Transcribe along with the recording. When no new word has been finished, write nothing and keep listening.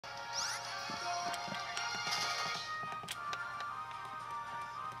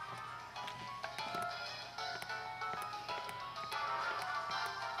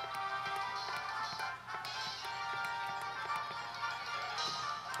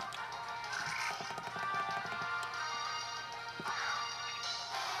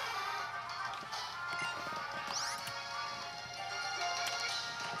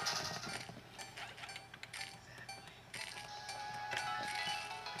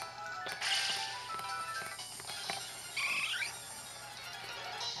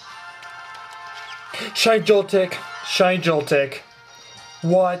Shiny Joltik. Shiny Joltik.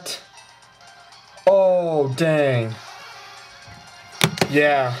 What? Oh, dang.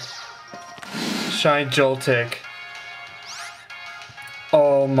 Yeah. Shiny Joltik.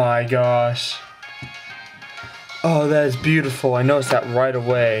 Oh my gosh. Oh, that is beautiful. I noticed that right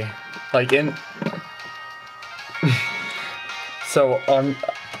away. Like in... So,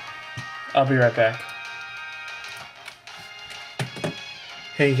 I'll be right back.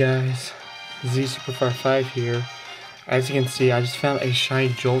 Hey guys, Z Superfar 5 here. As you can see, I just found a shiny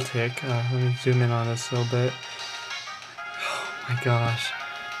Joltik. Let me zoom in on this a little bit. Oh my gosh.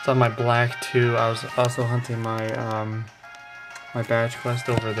 It's on my black too. I was also hunting my my badge quest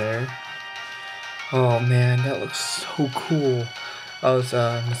over there. Oh man, that looks so cool. I was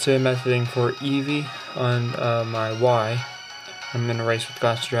methoding for Eevee on my Y. I'm in a race with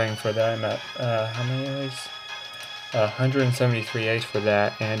Glass Dragon for that. I'm at how many A's? 173 A's for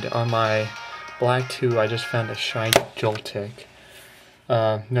that. And on my black 2, I just found a shiny Joltik.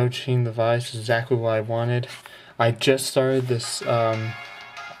 No cheating device, exactly what I wanted. I just started this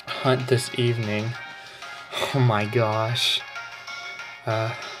hunt this evening. Oh my gosh.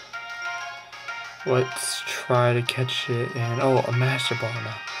 Let's try to catch it. And oh, a Master Ball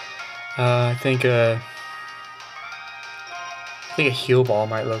now. I think a Heal Ball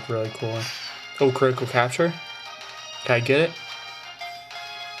might look really cool. Oh, critical capture. Can I get it?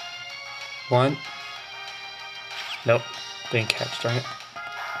 One. Nope. Didn't catch, darn it.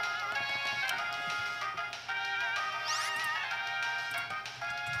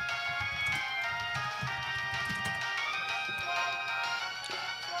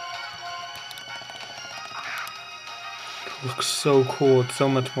 Looks so cool. It's so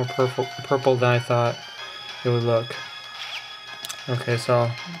much more purple than I thought it would look. Okay,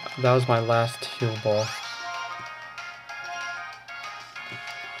 so that was my last Heal Ball.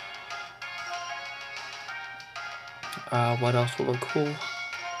 What else will look cool?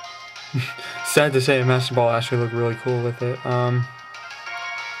 Sad to say, a Master Ball actually looked really cool with it. I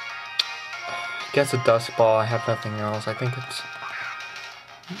guess a Dusk Ball. I have nothing else. I think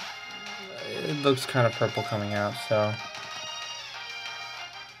it looks kind of purple coming out, so.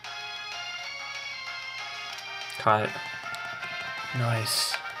 Caught it.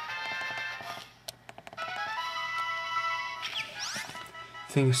 Nice.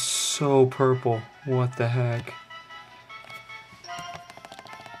 Thing is so purple. What the heck?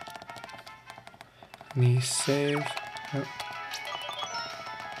 Me save. Nope.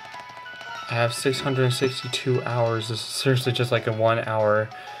 I have 662 hours. This is seriously just like a 1 hour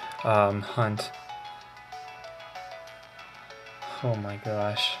hunt. Oh my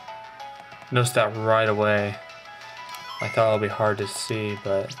gosh. Noticed that right away. I thought it would be hard to see,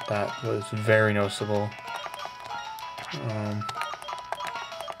 but that was very noticeable.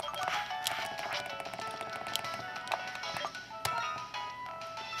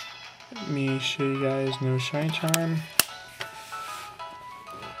 Let me show you guys no shine charm.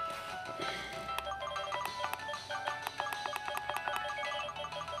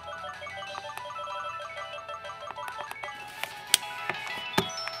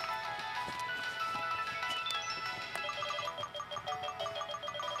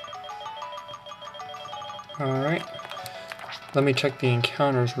 Alright, let me check the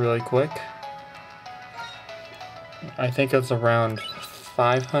encounters really quick. I think it's around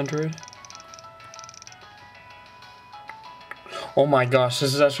 500. Oh my gosh,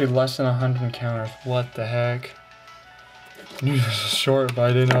 this is actually less than 100 encounters. What the heck? I knew this was short,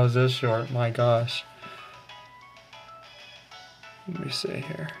 but I didn't know it was this short. My gosh. Let me see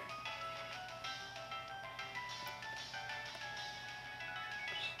here.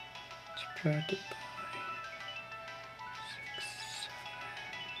 Subtracted by...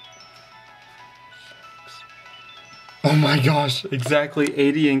 Oh my gosh, exactly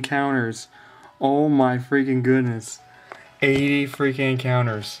 80 encounters. Oh my freaking goodness. 80 freaking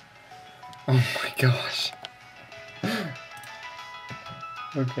encounters. Oh my gosh.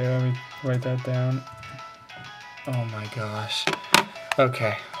 Okay, let me write that down. Oh my gosh.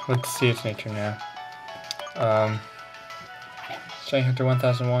 Okay, let's see its nature now. Shiny Hunter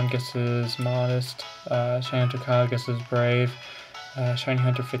 1001 guesses modest. Shiny Hunter Kyle guesses brave. Shiny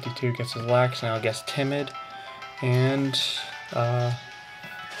Hunter 52 guesses lax. Now I guess timid. And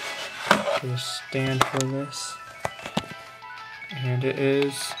just stand for this. And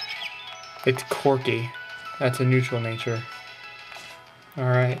it's quirky. That's a neutral nature.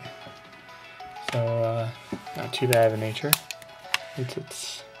 Alright. So, not too bad of a nature.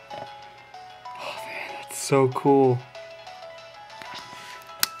 It's oh man, that's so cool.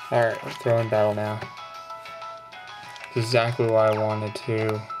 Alright, we're throwing battle now. Exactly what I wanted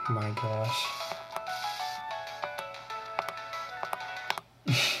to. Oh my gosh.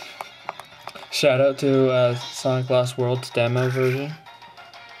 Shout out to Sonic Lost World's demo version.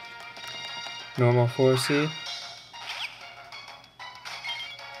 Normal 4 seed.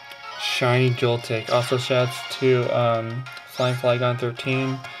 Shiny Joltik. Also shouts to Flying Flygon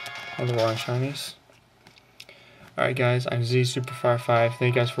 13 on the Roaring Shinies. Alright guys, I'm Z Superfire 5.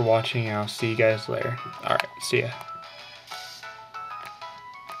 Thank you guys for watching and I'll see you guys later. Alright, see ya.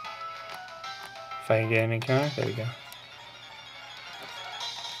 If I can get an encounter, there we go.